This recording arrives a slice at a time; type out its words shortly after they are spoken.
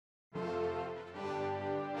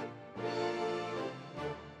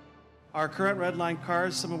Our current Red Line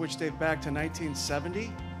cars, some of which date back to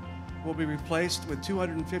 1970, will be replaced with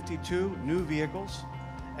 252 new vehicles.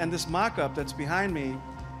 And this mock-up that's behind me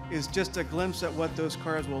is just a glimpse at what those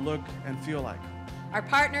cars will look and feel like. Our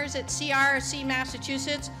partners at CRC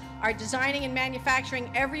Massachusetts are designing and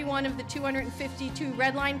manufacturing every one of the 252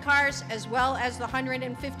 Red Line cars, as well as the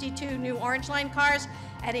 152 new Orange Line cars,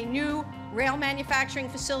 at a new rail manufacturing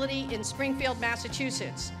facility in Springfield,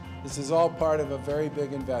 Massachusetts. This is all part of a very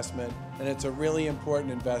big investment, and it's a really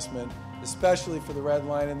important investment, especially for the Red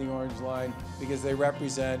Line and the Orange Line, because they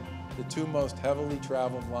represent the two most heavily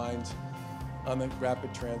traveled lines on the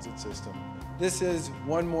rapid transit system. This is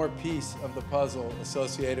one more piece of the puzzle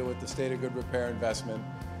associated with the state of good repair investment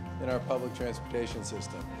in our public transportation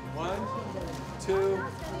system. 1, 2,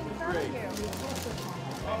 3.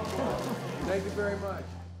 Thank you very much.